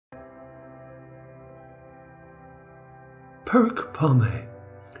Perk Pomeyie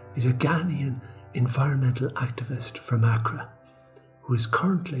is a Ghanaian environmental activist from Accra, who is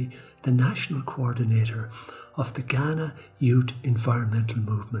currently the national coordinator of the Ghana Youth Environmental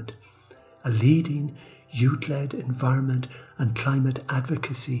Movement, a leading youth-led environment and climate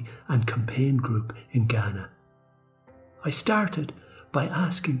advocacy and campaign group in Ghana. I started by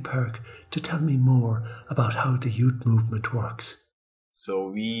asking Perk to tell me more about how the youth movement works. So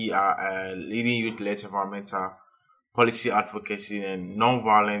we are a leading youth-led environmental policy advocacy and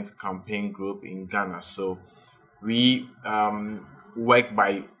non-violent campaign group in Ghana. So we work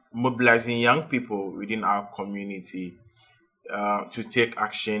by mobilizing young people within our community to take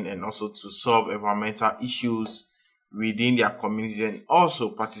action and also to solve environmental issues within their communities, and also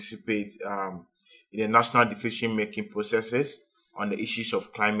participate in the national decision-making processes on the issues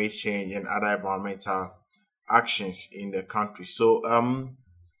of climate change and other environmental actions in the country. So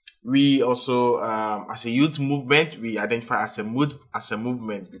we also, as a youth movement, we identify as a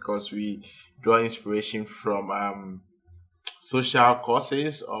movement because we draw inspiration from social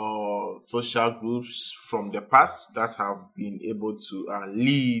causes or social groups from the past that have been able to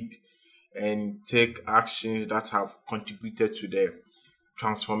lead and take actions that have contributed to the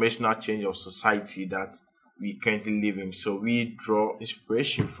transformational change of society that we currently live in. So we draw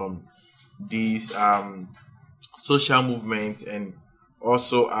inspiration from these social movements and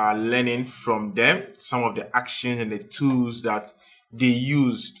also are learning from them some of the actions and the tools that they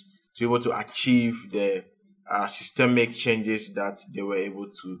used to be able to achieve the systemic changes that they were able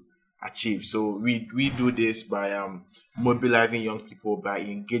to achieve. So we do this by mobilizing young people, by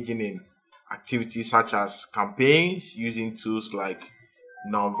engaging in activities such as campaigns, using tools like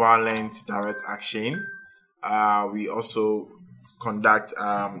nonviolent direct action. We also conduct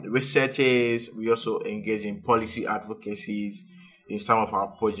researches. We also engage in policy advocacies in some of our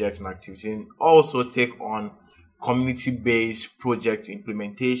projects and activities, and also take on community-based project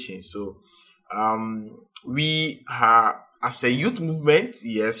implementation. So we are, as a youth movement,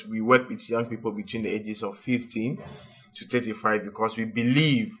 yes, we work with young people between the ages of 15 to 35 because we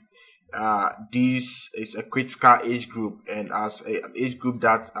believe this is a critical age group, and as an age group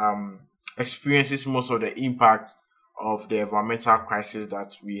that experiences most of the impact of the environmental crisis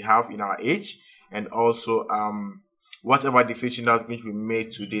that we have in our age, and also whatever decision that's going to be made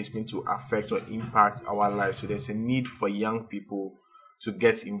today is going to affect or impact our lives. So there's a need for young people to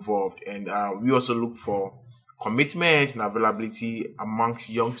get involved, and we also look for commitment and availability amongst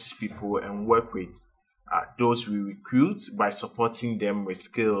young people and work with those we recruit by supporting them with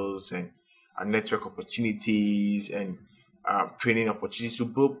skills and network opportunities and training opportunities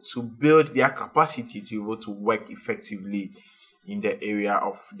to build their capacity to be able to work effectively in the area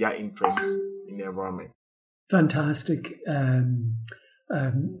of their interests in the environment. Fantastic.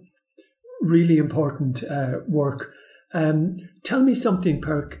 Really important work. Tell me something,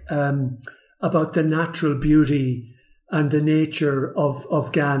 Perk, about the natural beauty and the nature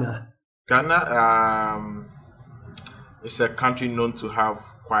of Ghana. Ghana is a country known to have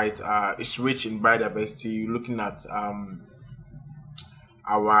quite, it's rich in biodiversity. Looking at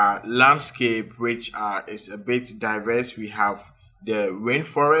our landscape, which is a bit diverse. We have the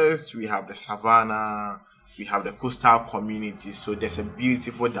rainforest, we have the savanna, we have the coastal communities. So there's a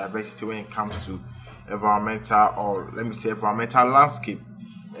beautiful diversity when it comes to environmental landscape.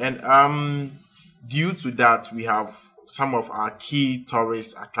 And due to that, we have some of our key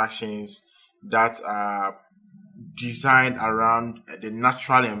tourist attractions that are designed around the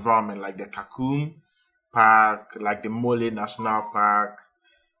natural environment, like the Kakum Park, like the Mole National Park,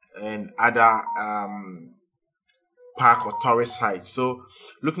 and other park or tourist sites. So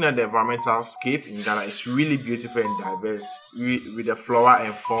looking at the environmental scape in Ghana, it's really beautiful and diverse with the flora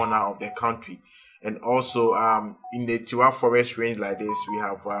and fauna of the country. And also in the Tiwa Forest range like this, we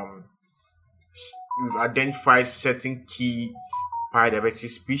have we've identified certain key biodiversity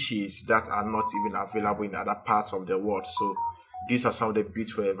species that are not even available in other parts of the world. So these are some of the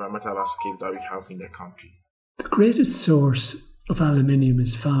beautiful environmental landscapes that we have in the country. The greatest source of aluminium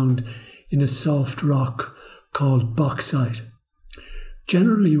is found in a soft rock called bauxite,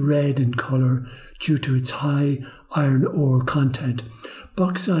 generally red in colour due to its high iron ore content.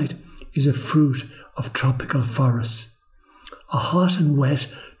 Bauxite is a fruit of tropical forests. A hot and wet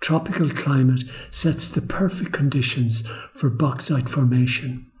tropical climate sets the perfect conditions for bauxite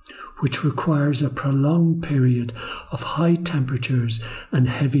formation, which requires a prolonged period of high temperatures and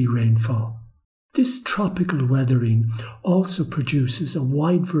heavy rainfall. This tropical weathering also produces a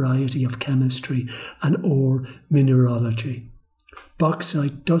wide variety of chemistry and ore mineralogy.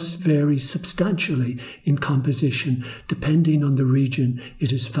 Bauxite thus varies substantially in composition depending on the region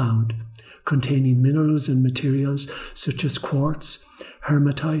it is found. containing minerals and materials such as quartz,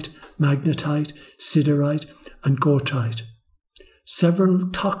 hematite, magnetite, siderite, and goethite. Several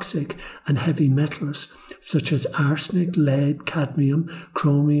toxic and heavy metals such as arsenic, lead, cadmium,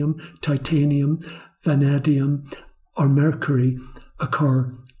 chromium, titanium, vanadium, or mercury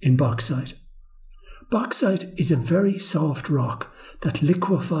occur in bauxite. Bauxite is a very soft rock that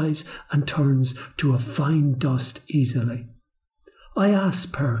liquefies and turns to a fine dust easily. I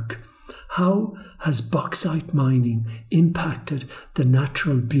asked Perk, how has bauxite mining impacted the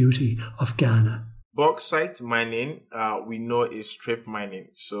natural beauty of Ghana? Bauxite mining, we know is strip mining.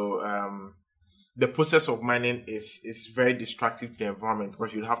 So the process of mining is very destructive to the environment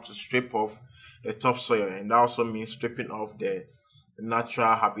because you have to strip off the topsoil, and that also means stripping off the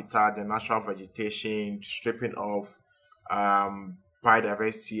natural habitat, the natural vegetation, stripping off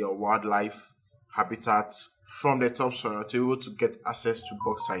biodiversity or wildlife habitats from the topsoil to be able to get access to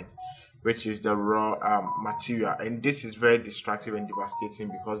bauxite, which is the raw material. And this is very destructive and devastating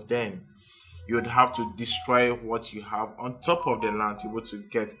because then you would have to destroy what you have on top of the land to be able to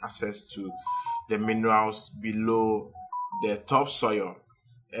get access to the minerals below the topsoil.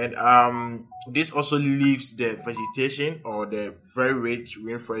 And this also leaves the vegetation or the very rich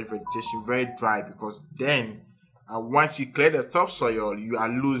rainforest vegetation very dry because then once you clear the topsoil, you are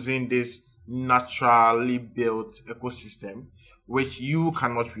losing this naturally built ecosystem which you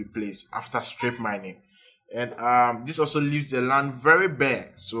cannot replace after strip mining. And this also leaves the land very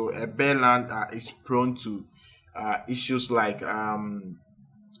bare. So a bare land is prone to issues like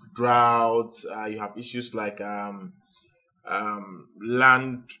droughts. You have issues like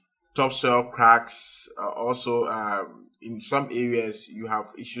land topsoil cracks. Also, in some areas, you have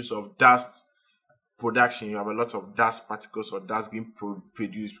issues of dust production. You have a lot of dust particles or dust being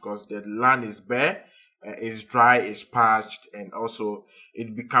produced because the land is bare, is dry, is parched, and also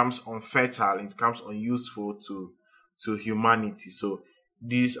it becomes unfertile. It becomes unuseful to humanity. So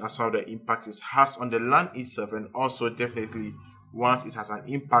these are some of the impacts it has on the land itself, and also definitely once it has an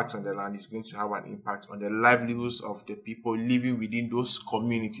impact on the land, it's going to have an impact on the livelihoods of the people living within those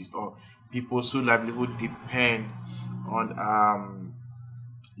communities or people whose livelihood depend on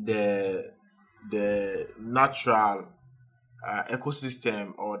the natural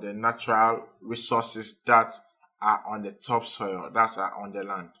ecosystem or the natural resources that are on the topsoil, that are on the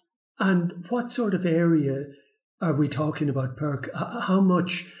land. And what sort of area are we talking about, Perk? How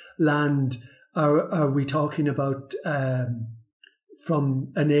much land are we talking about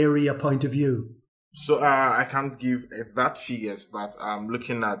from an area point of view? So I can't give exact figures, but I'm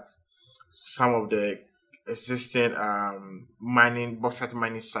looking at some of the existing bauxite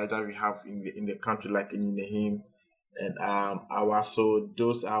mining sites that we have in the country, like in Nehim and our. So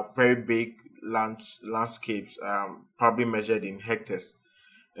those are very big landscapes, probably measured in hectares.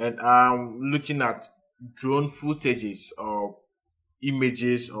 And looking at drone footages or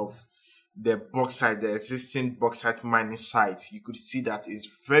images of the bauxite, the existing bauxite mining site, you could see that it's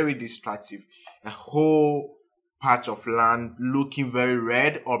very destructive. A whole patch of land looking very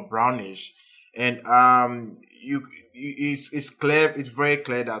red or brownish, and it's clear. It's very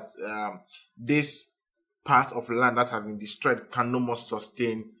clear that this part of land that has been destroyed can no more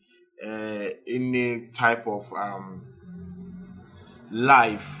sustain any type of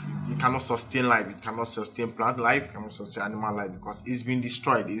life. It cannot sustain life. It cannot sustain plant life. It cannot sustain animal life because it's been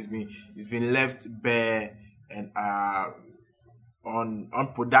destroyed. It's been left bare and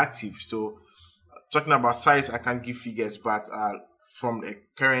unproductive. So talking about size, I can't give figures, but from a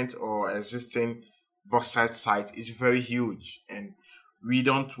current or existing bauxite site is very huge, and we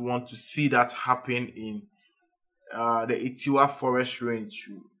don't want to see that happen in the Itiwa forest range.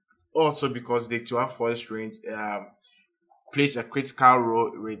 Also, because the Itiwa forest range plays a critical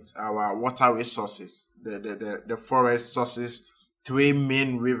role with our water resources. The forest sources 3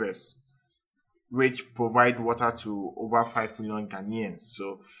 main rivers, which provide water to over 5 million Ghanaians.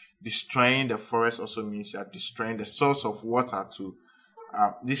 So destroying the forest also means you are destroying the source of water to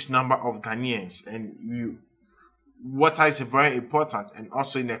this number of Ghanaians. And water is very important, and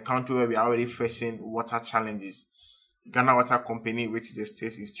also in a country where we are already facing water challenges. Ghana Water Company, which is a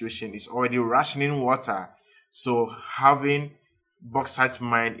state institution, is already rationing water. So having bauxite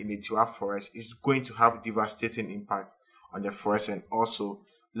mine in the Tiwa forest is going to have devastating impact on the forest and also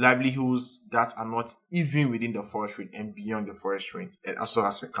livelihoods that are not even within the forest range and beyond the forest range, and also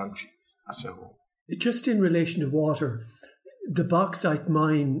as a country as a whole. Just in relation to water, the bauxite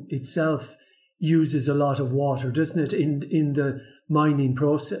mine itself uses a lot of water, doesn't it, in the mining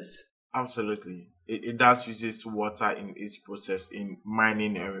process? Absolutely. It does use water in its process in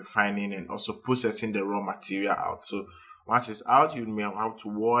mining and refining and also processing the raw material out. So Once it's out, you may have to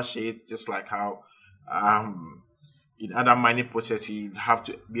wash it, just like how in other mining processes you have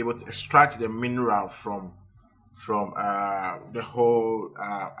to be able to extract the mineral from the whole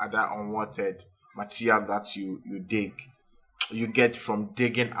other unwanted material that you get from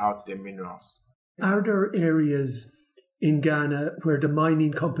digging out the minerals. Are there areas in Ghana where the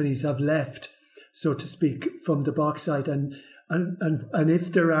mining companies have left, so to speak, from the bauxite, and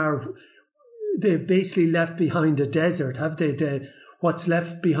if there are, they've basically left behind a desert, have they? What's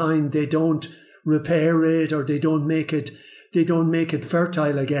left behind, they don't repair it, or they don't make it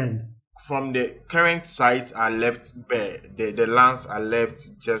fertile again. From the current sites are left bare. The lands are left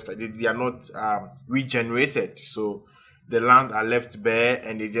just like they are not regenerated. So the land are left bare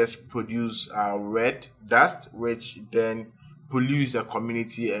and they just produce red dust, which then pollutes the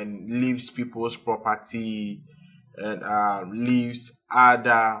community and leaves people's property and leaves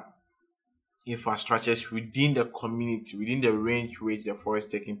other infrastructures within the community, within the range which the forest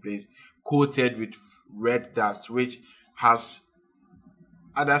is taking place, coated with red dust, which has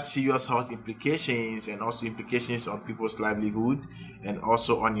other serious health implications and also implications on people's livelihood and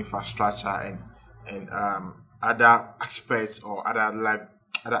also on infrastructure and other aspects or other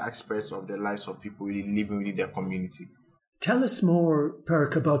aspects of the lives of people living within their community. Tell us more,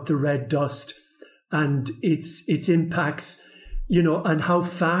 Perk, about the red dust and its impacts, and how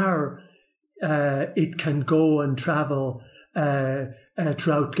far it can go and travel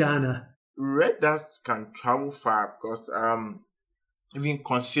throughout Ghana. Red dust can travel far because even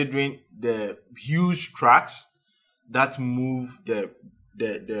considering the huge trucks that move the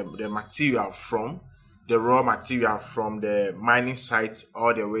material from the raw material from the mining sites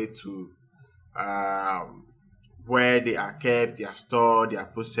all the way to where they are kept, they are stored, they are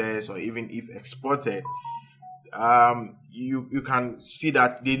processed, or even if exported, you can see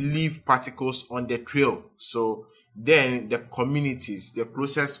that they leave particles on the trail. So then the communities, the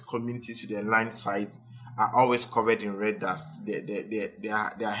closest communities to the line site are always covered in red dust. There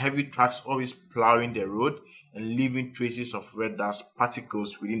are heavy trucks always plowing the road and leaving traces of red dust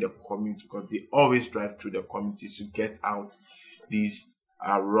particles within the community because they always drive through the communities to get out these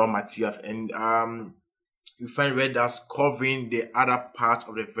raw materials. And you find red dust covering the other part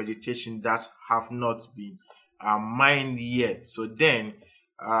of the vegetation that have not been mined yet. So then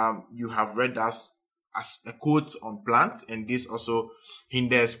you have red dust as a coat on plants, and this also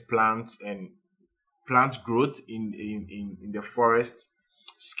hinders plants and plant growth in the forest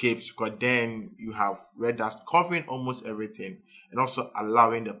scapes, because then you have red dust covering almost everything and also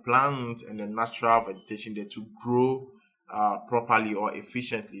allowing the plants and the natural vegetation there to grow properly or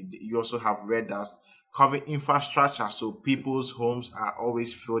efficiently. You also have red dust covering infrastructure, so people's homes are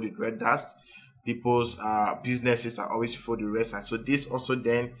always filled with red dust, people's businesses are always filled with red dust. So this also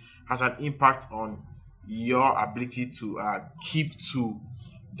then has an impact on your ability to keep to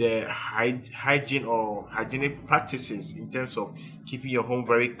the hygiene or hygienic practices in terms of keeping your home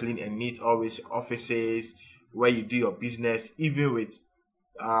very clean and neat, always offices where you do your business, even with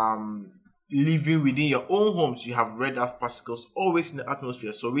living within your own homes, you have red dust particles always in the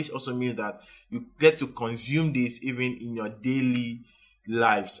atmosphere. So which also means that you get to consume this even in your daily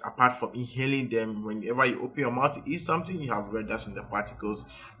lives, apart from inhaling them. Whenever you open your mouth to eat something, you have red dust in the particles,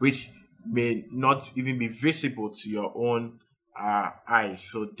 which may not even be visible to your own eyes.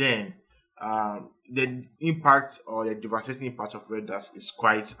 So then the impact or the devastating impact of red dust is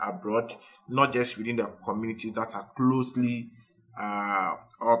quite broad, not just within the communities that are closely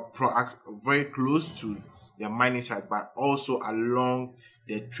very close to the mining site, but also along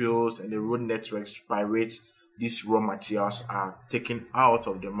the trails and the road networks by which these raw materials are taken out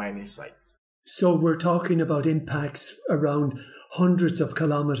of the mining sites. So we're talking about impacts around hundreds of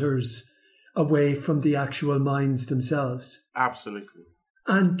kilometers away from the actual mines themselves. Absolutely.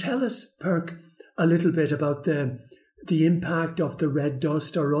 And tell us, Perk, a little bit about the impact of the red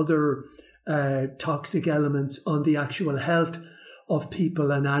dust or other toxic elements on the actual health of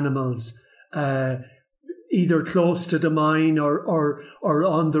people and animals, either close to the mine or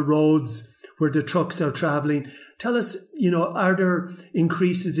on the roads where the trucks are travelling. Tell us, are there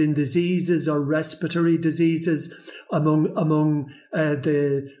increases in diseases or respiratory diseases among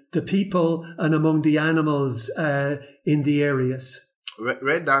the people and among the animals in the areas?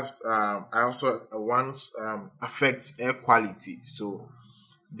 Red dust also once affects air quality. So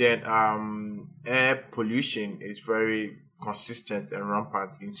then air pollution is very consistent and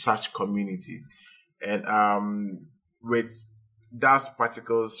rampant in such communities. And with dust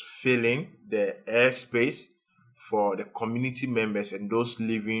particles filling the airspace for the community members and those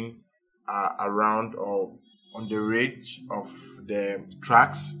living around or on the ridge of the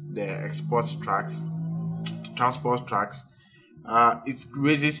tracks, the export tracks, transport tracks, it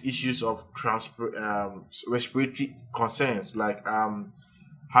raises issues of respiratory concerns like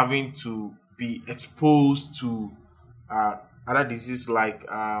having to be exposed to other diseases like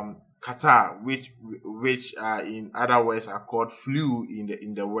catarrh, which in other words are called flu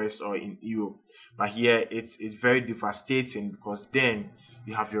in the West or in Europe. But here it's very devastating because then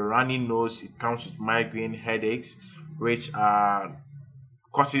you have your runny nose. It comes with migraine headaches, which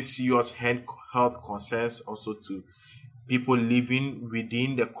causes serious health concerns also to people living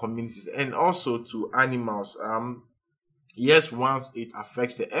within the communities and also to animals. Yes, once it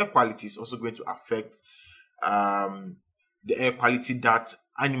affects the air quality, it's also going to affect the air quality that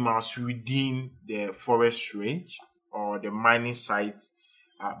animals within the forest range or the mining sites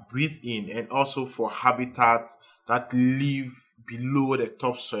breathe in, and also for habitats that live below the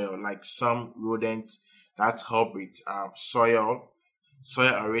topsoil, like some rodents that help with soil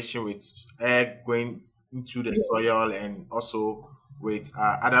aeration with air going into the soil, and also with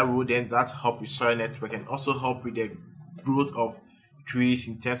other rodents that help with soil network and also help with the growth of trees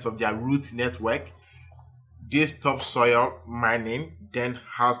in terms of their root network. This topsoil mining then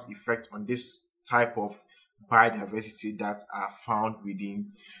has effect on this type of biodiversity that are found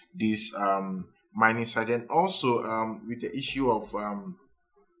within this mining site, and also with the issue of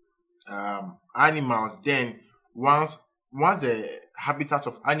animals. Then once the habitats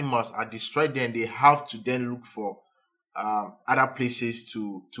of animals are destroyed, then they have to then look for other places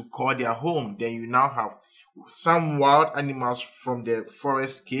to call their home. Then you now have some wild animals from the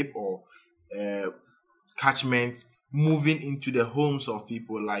forest cape or catchment moving into the homes of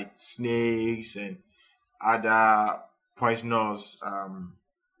people, like snakes and other poisonous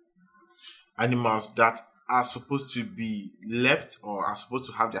animals that are supposed to be left or are supposed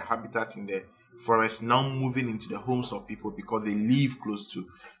to have their habitat in the forest, now moving into the homes of people because they live close to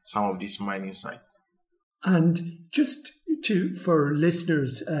some of these mining sites. And just for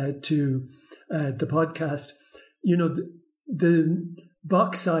listeners to the podcast, the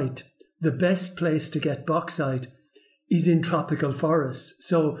bauxite, the best place to get bauxite is in tropical forests.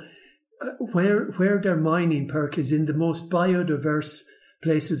 So where they're mining, Perk, is in the most biodiverse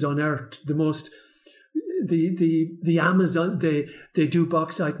places on earth. The Amazon, they do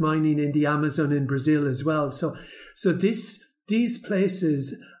bauxite mining in the Amazon in Brazil as well. So these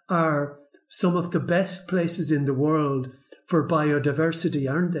places are some of the best places in the world for biodiversity,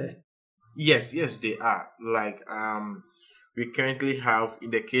 aren't they? Yes, they are. Like we currently have,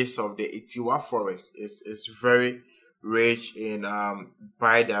 in the case of the Itiwa forest, is very rich in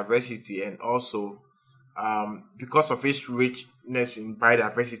biodiversity, and also because of its richness in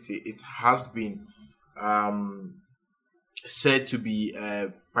biodiversity, it has been said to be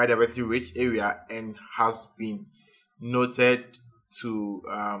a biodiversity rich area and has been noted to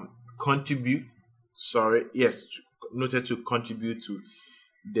contribute to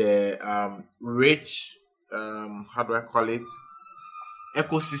the rich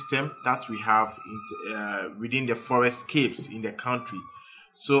ecosystem that we have within the forest capes in the country.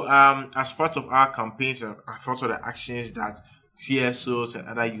 So as part of our campaigns and as part of the actions that CSOs and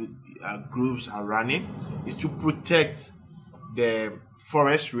other groups are running, is to protect the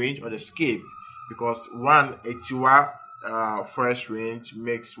forest range or the scape, because a Tiwa forest range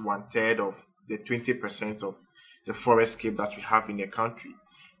makes 1/3 of the 20% of the forest scape that we have in the country.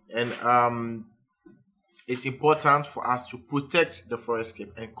 And it's important for us to protect the forest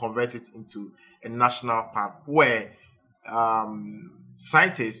scape and convert it into a national park where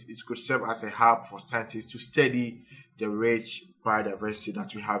scientists, it could serve as a hub for scientists to study the rich biodiversity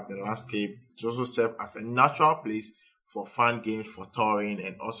that we have in the landscape. It also serve as a natural place for fun games, for touring,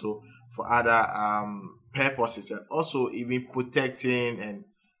 and also for other purposes, and also even protecting and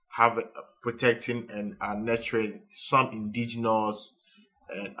nurturing some indigenous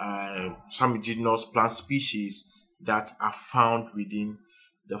plant species that are found within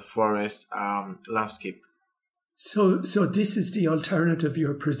the forest landscape. So this is the alternative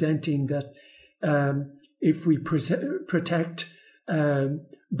you're presenting, that if we protect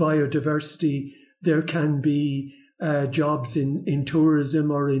biodiversity, there can be jobs in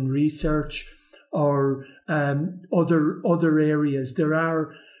tourism or in research or other areas. There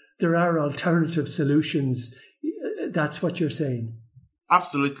are alternative solutions. That's what you're saying.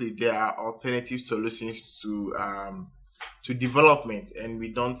 Absolutely, there are alternative solutions to development, and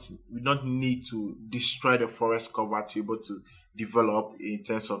we don't need to destroy the forest cover to be able to develop in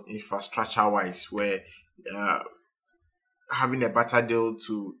terms of infrastructure wise, where having a better deal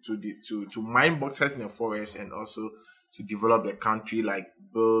to mine bauxite in the forest and also to develop the country, like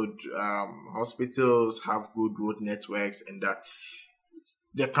build hospitals, have good road networks, and that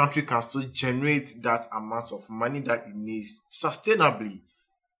the country can still generate that amount of money that it needs sustainably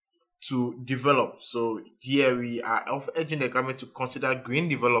to develop. So here we are also urging the government to consider green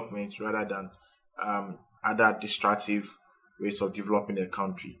development rather than other destructive ways of developing the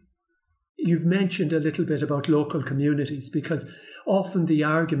country. You've mentioned a little bit about local communities, because often the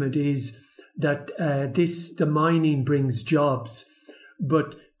argument is that the mining brings jobs,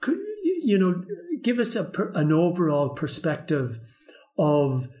 but give us an overall perspective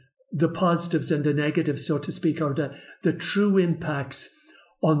of the positives and the negatives, so to speak, or the true impacts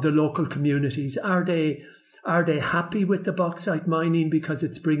on the local communities. Are they happy with the bauxite mining because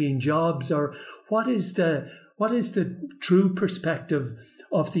it's bringing jobs, or what is the true perspective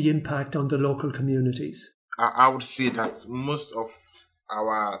of the impact on the local communities? I would say that most of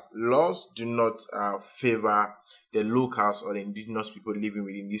our laws do not favor the locals or the indigenous people living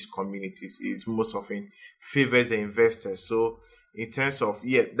within these communities. It most often favors the investors. So in terms of,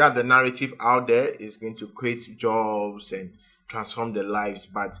 that the narrative out there is going to create jobs and transform their lives,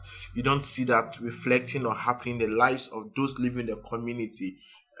 but you don't see that reflecting or happening in the lives of those living in the community.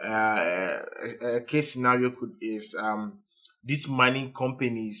 A case scenario is these mining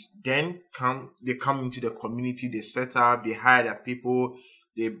companies then come into the community, they set up, they hire their people,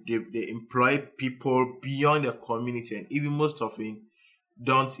 they employ people beyond the community, and even most of them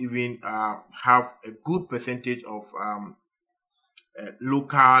don't even have a good percentage of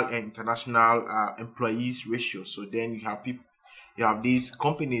local and international employees ratio. So then you have these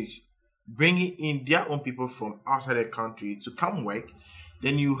companies bringing in their own people from outside the country to come work.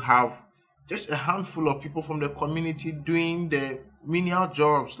 Then you have just a handful of people from the community doing the menial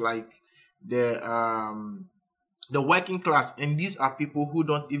jobs, like the working class, and these are people who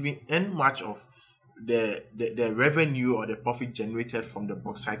don't even earn much of the revenue or the profit generated from the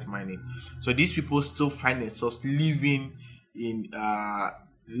bauxite mining. So these people still find themselves living in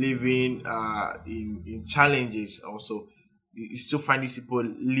challenges. Also, you still find these people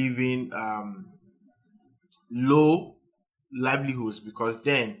living low livelihoods, because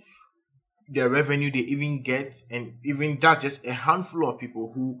then the revenue they even get, and even that's just a handful of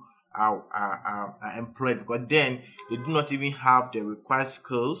people who are employed, because then they do not even have the required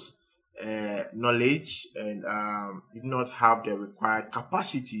skills, knowledge, and they do not have the required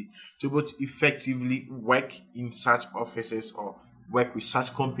capacity to be able to effectively work in such offices or work with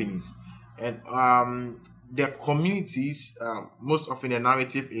such companies. And the communities, most often the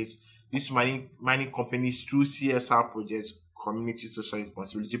narrative is these mining companies through CSR projects, community social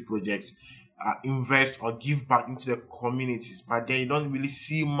responsibility projects, invest or give back into the communities. But then you don't really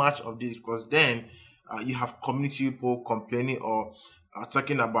see much of this, because then you have community people complaining or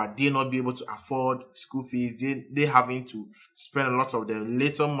talking about they not be able to afford school fees. They having to spend a lot of the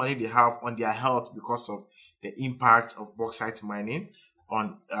little money they have on their health because of the impact of bauxite mining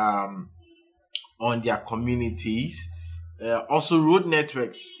on their communities. Also, road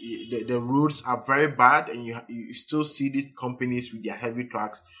networks. The roads are very bad, and you still see these companies with their heavy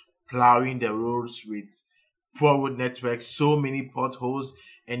trucks plowing the roads with poor road networks, so many potholes,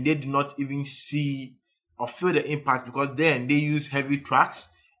 and they do not even see or feel the impact, because then they use heavy trucks,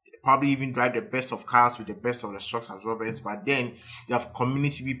 probably even drive the best of cars with the best of the trucks as well. But then you have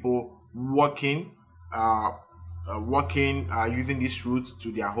community people walking using these routes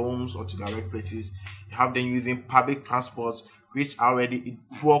to their homes or to their workplaces. You have them using public transports, which are already in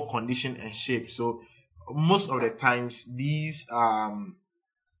poor condition and shape. So most of the times, these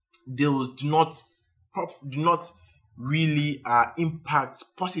deals do not really impact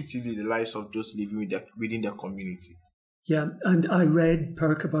positively the lives of those living within the community. Yeah, and I read,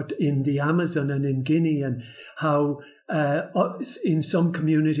 Perk, about in the Amazon and in Guinea, and how in some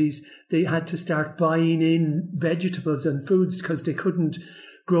communities they had to start buying in vegetables and foods because they couldn't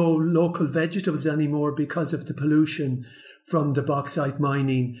grow local vegetables anymore because of the pollution from the bauxite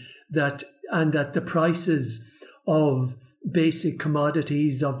mining, and that the prices of basic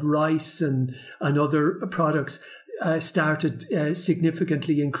commodities of rice and other products started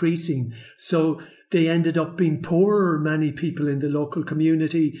significantly increasing. So they ended up being poorer, many people in the local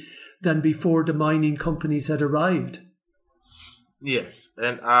community, than before the mining companies had arrived. Yes,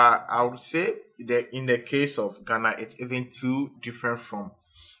 and I would say that in the case of Ghana, it isn't too different from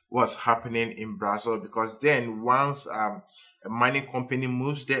what's happening in Brazil, because then once a mining company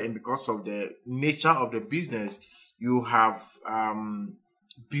moves there, and because of the nature of the business, you have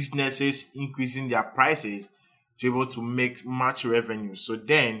businesses increasing their prices to be able to make much revenue. So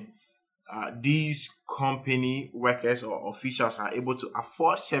then these company workers or officials are able to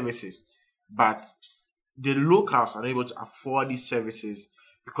afford services, but the locals are not able to afford these services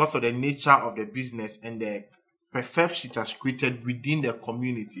because of the nature of the business and the perception it has created within the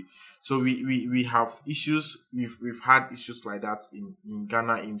community. So we have issues. We've had issues like that in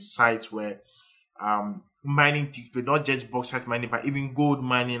Ghana, in sites where mining takes place, not just bauxite mining, but even gold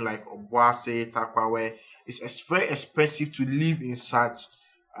mining like Obuasi, Takwa, where it's very expensive to live in such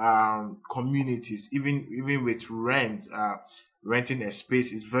communities. Even with rent, renting a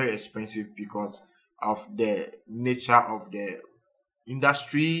space is very expensive because of the nature of the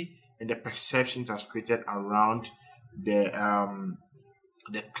industry and the perception that's created around the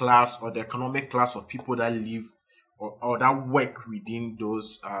class or the economic class of people that live or that work within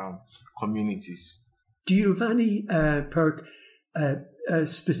those communities. Do you have any, Perk,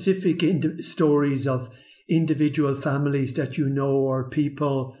 specific stories of individual families that you know, or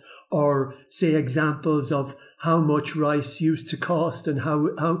people, or say examples of how much rice used to cost and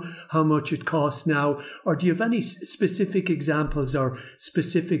how much it costs now? Or do you have any specific examples or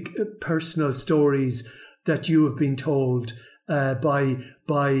specific personal stories that you have been told by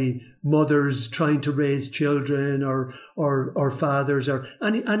mothers trying to raise children, or fathers, or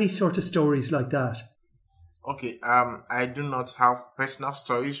any sort of stories like that? Okay, I do not have personal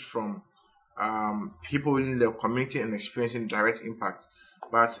stories from people in the community and experiencing direct impact,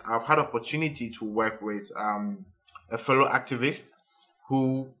 but I've had opportunity to work with a fellow activist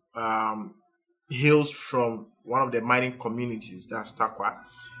who hails from one of the mining communities, that's Takwa,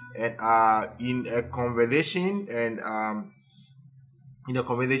 and in a conversation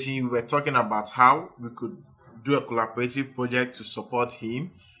we were talking about how we could do a collaborative project to support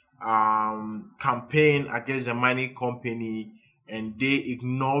him campaign against the mining company, and they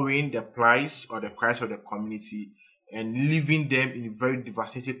ignoring the plight or the cries of the community and leaving them in very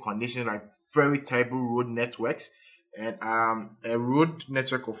devastating conditions, like very terrible road networks, and a road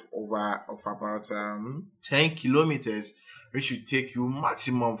network of about 10 kilometers, which should take you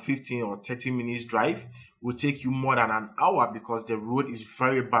maximum 15 or 30 minutes drive, will take you more than an hour because the road is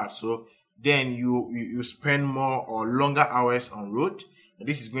very bad. So then you spend more or longer hours on road.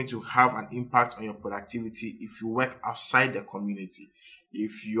 This is going to have an impact on your productivity if you work outside the community.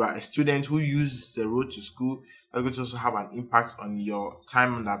 If you are a student who uses the road to school, that's going to also have an impact on your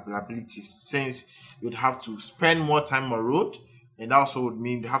time and availability, since you would have to spend more time on road, and that also would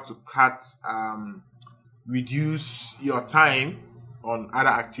mean you have to reduce your time on other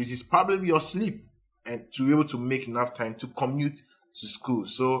activities, probably your sleep, and to be able to make enough time to commute to school.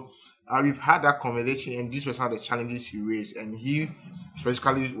 So we've had that conversation, and these were some of the challenges he raised. And he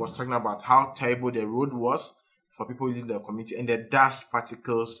specifically was talking about how terrible the road was for people in the community, and the dust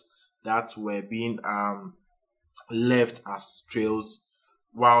particles that were being left as trails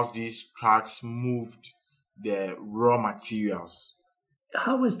whilst these trucks moved the raw materials.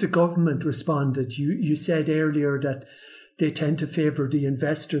 How has the government responded? You said earlier that they tend to favour the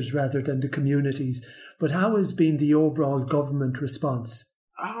investors rather than the communities, but how has been the overall government response?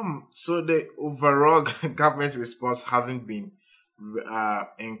 So the overall government response hasn't been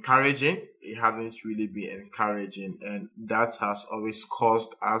encouraging. It hasn't really been encouraging, and that has always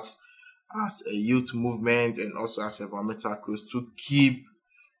caused us as a youth movement and also as environmental groups to keep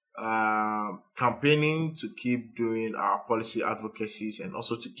campaigning, to keep doing our policy advocacies, and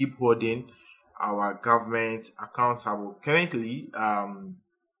also to keep holding our government accountable. Currently,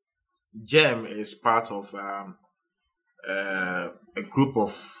 GEM is part of a group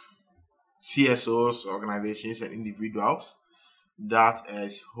of CSOs, organizations, and individuals that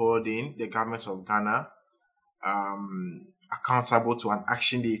is holding the government of Ghana accountable to an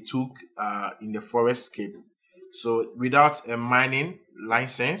action they took in the forest scale. So without a mining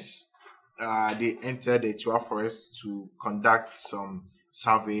license, they entered the Tiwa forest to conduct some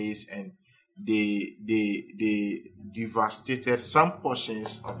surveys, and they devastated some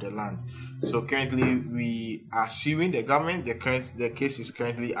portions of the land. So currently we are suing the government. The case is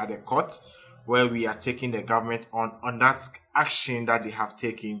currently at the court, where we are taking the government on that action that they have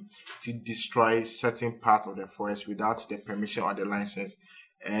taken to destroy certain part of the forest without the permission or the license.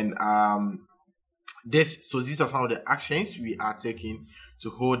 And these are some of the actions we are taking to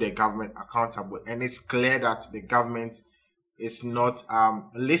hold the government accountable. And it's clear that the government is not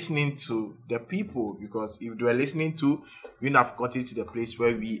listening to the people, because if they were listening to, we would have gotten to the place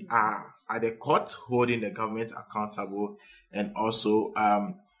where we are at the court holding the government accountable, and also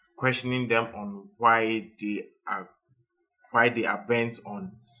questioning them on why they are bent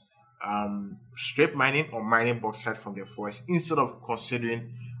on strip mining or mining bauxite from the forest, instead of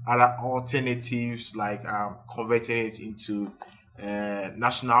considering other alternatives like converting it into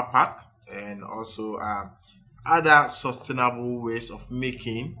national park, and also other sustainable ways of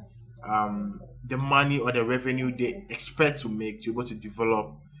making the money or the revenue they expect to make to be able to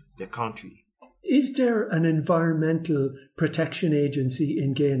develop the country. Is there an environmental protection agency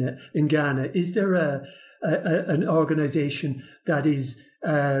in Ghana? Is there an organisation that is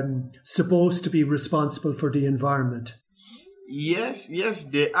supposed to be responsible for the environment? Yes,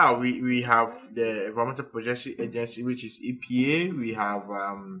 they are. We have the Environmental Protection Agency, which is EPA. We have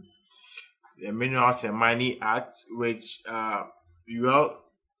the Minerals and Mining Act, which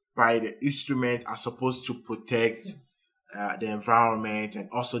by the instrument are supposed to protect the environment and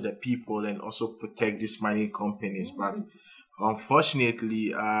also the people, and also protect these mining companies. But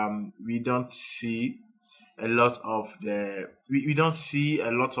unfortunately, we don't see a lot of we don't see a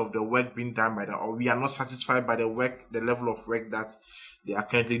lot of the work being done by them, or we are not satisfied by the level of work that they are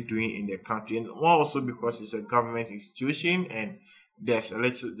currently doing in the country, and also because it's a government institution and there's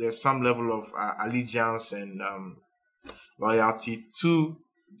some level of allegiance and loyalty to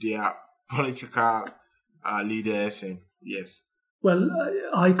their political leaders. And yes. Well,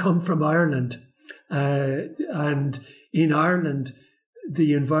 I come from Ireland, and in Ireland,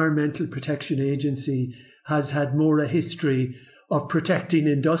 the Environmental Protection Agency has had more a history of protecting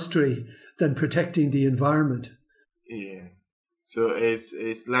industry than protecting the environment. Yeah. So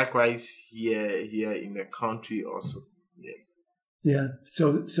it's likewise here in the country also. Yes. Yeah.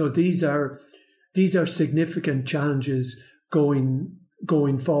 So these are significant challenges going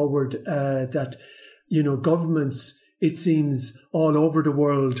forward, that governments, it seems, all over the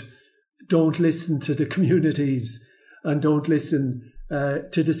world don't listen to the communities and don't listen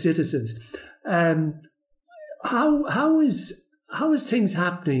to the citizens. How is things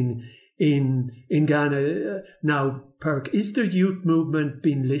happening in Ghana now, Perk? Is the youth movement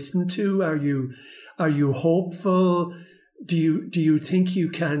being listened to? Are you hopeful? Do you think you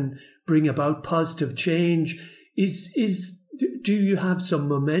can bring about positive change? Do you have some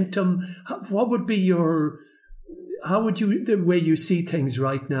momentum? What would be the way you see things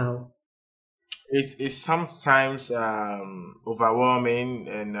right now? It's sometimes overwhelming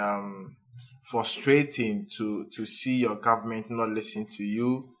and frustrating to see your government not listen to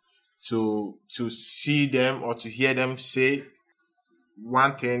you, to see them or to hear them say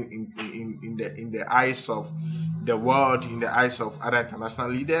one thing in the eyes of the world, in the eyes of other international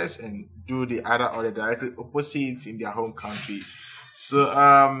leaders, and do the other or the directly opposite in their home country. So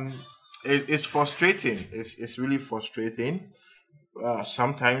it's frustrating. It's really frustrating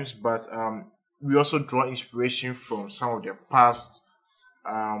sometimes, but we also draw inspiration from some of the past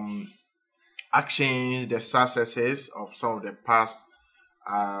actions, the successes of some of the past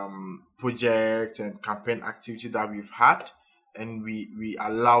projects and campaign activity that we've had, and we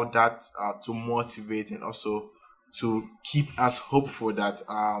allow that to motivate and also to keep us hopeful that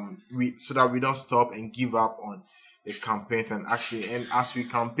so that we don't stop and give up on the campaign. And actually, and as we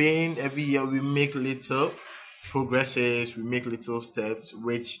campaign every year, we make little progresses, we make little steps,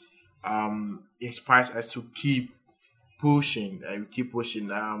 which inspires us to keep pushing.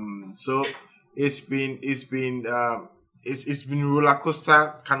 So it's been roller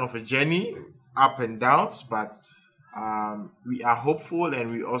coaster kind of a journey, up and downs, but we are hopeful,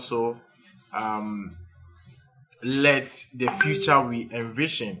 and we also let the future we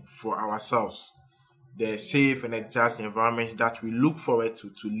envision for ourselves, the safe and a just environment that we look forward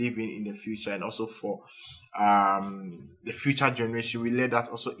to living in the future, and also for the future generation, we let that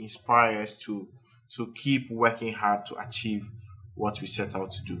also inspire us to keep working hard to achieve what we set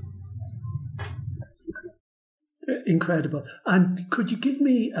out to do. Incredible. And could you give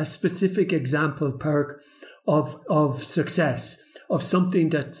me a specific example, Perk, of success, of something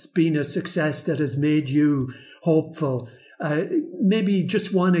that's been a success that has made you hopeful? Maybe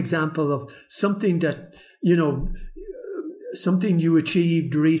just one example of something that, something you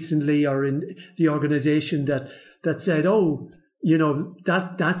achieved recently or in the organization that said,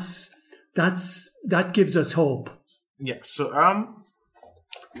 that gives us hope. Yeah. So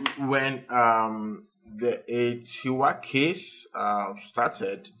when the Etiwa case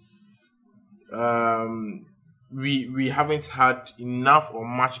started, we haven't had enough or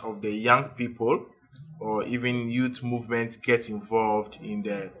much of the young people or even youth movement get involved in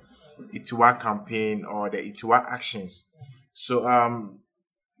the Itiwa campaign or the Itiwa actions. So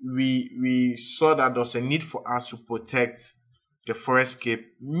we saw that there was a need for us to protect the forest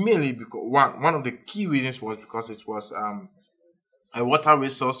scape, mainly because one of the key reasons was because it was a water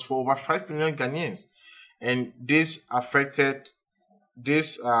resource for over 5 million Ghanaians, and this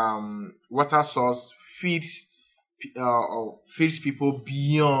water source feeds people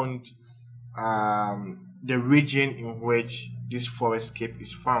beyond the region in which this forest scape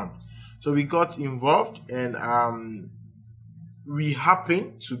is found. So we got involved, and we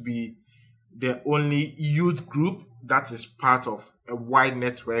happen to be the only youth group that is part of a wide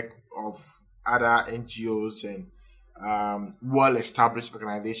network of other NGOs and well-established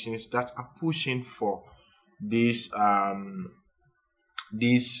organizations that are pushing for this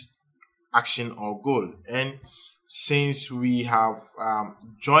action or goal. And since we have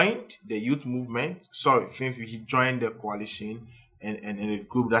joined the youth movement, since we joined the coalition and a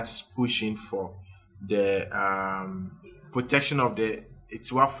group that is pushing for the protection of the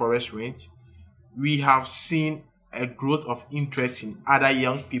Etiwa Forest Range, we have seen a growth of interest in other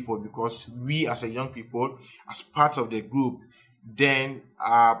young people, because we as a young people, as part of the group, then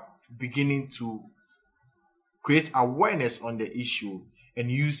are beginning to create awareness on the issue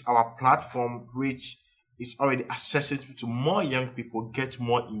and use our platform, which is already accessible to more young people, get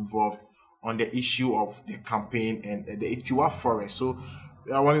more involved on the issue of the campaign and the Etiwa Forest. So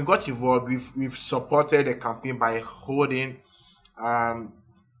when we got involved, we've supported the campaign by holding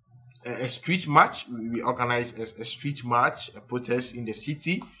a street march. We organized a street march, a protest in the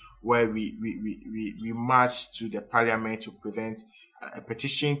city, where we marched to the parliament to present a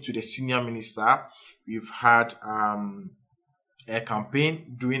petition to the senior minister. We've had a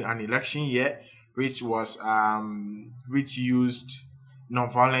campaign during an election year, which used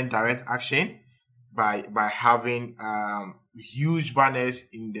nonviolent direct action by having huge banners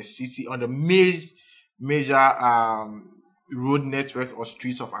in the city on the major road network or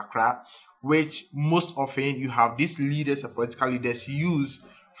streets of Accra, which most often you have these leaders, political leaders, use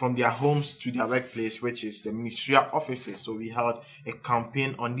from their homes to their workplace, which is the ministerial offices. So we held a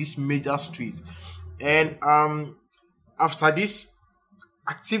campaign on these major streets. And after these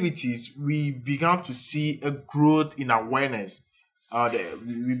activities, we began to see a growth in awareness.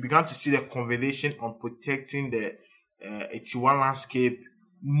 We began to see the conversation on protecting the Etiwa landscape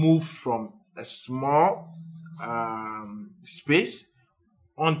move from a small space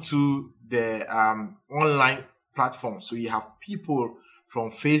onto the online platform. So you have people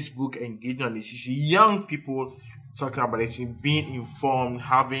from Facebook engaging on this issue, young people talking about it, being informed,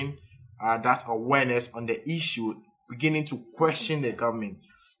 having that awareness on the issue, beginning to question the government,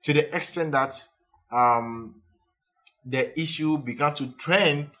 to the extent that the issue began to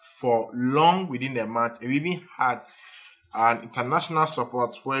trend for long within the month. And we even had an international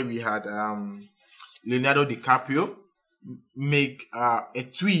support where we had Leonardo DiCaprio make a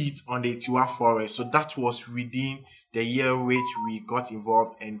tweet on the Etiwa Forest. So that was within the year which we got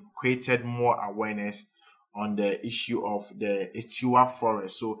involved and created more awareness on the issue of the Etiwa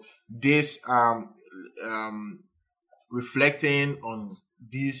Forest. So this reflecting on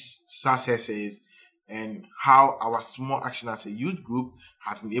these successes and how our small action as a youth group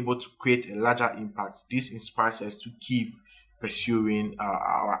has been able to create a larger impact, this inspires us to keep pursuing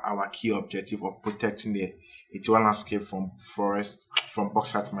our key objective of protecting the Etiwa landscape from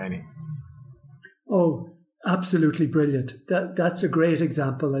bauxite mining. Oh, absolutely brilliant! That's a great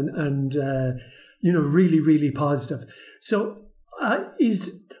example, and really, really positive. So,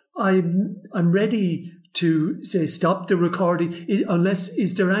 I'm ready to say stop the recording.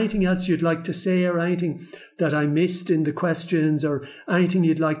 Is there anything else you'd like to say, or anything that I missed in the questions, or anything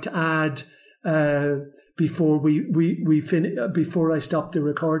you'd like to add before we finish? Before I stop the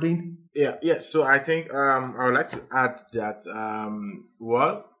recording? Yeah. So I think I would like to add that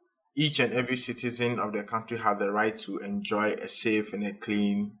each and every citizen of the country has the right to enjoy a safe and a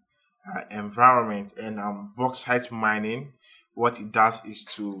clean environment. And bauxite mining, what it does is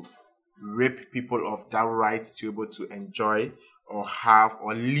to rip people of that right to be able to enjoy or have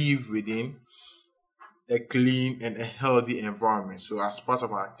or live within a clean and a healthy environment. So as part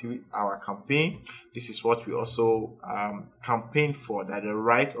of our campaign, this is what we also campaign for, that the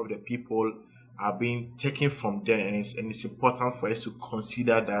rights of the people are being taken from them, and it's important for us to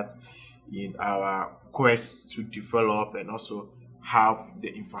consider that in our quest to develop and also have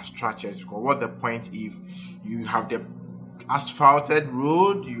the infrastructures. Because what the point if you have the asphalted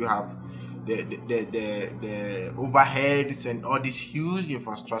road, you have the overheads and all these huge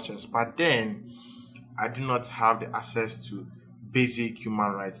infrastructures, but then I do not have the access to basic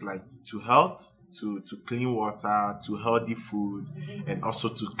human rights like to health, to clean water, to healthy food, and also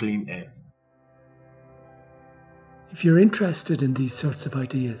to clean air. If you're interested in these sorts of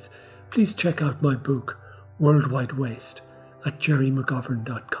ideas, please check out my book, Worldwide Waste, at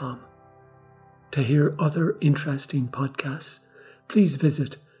jerrymcgovern.com. To hear other interesting podcasts, please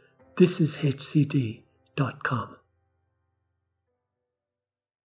visit thisishcd.com.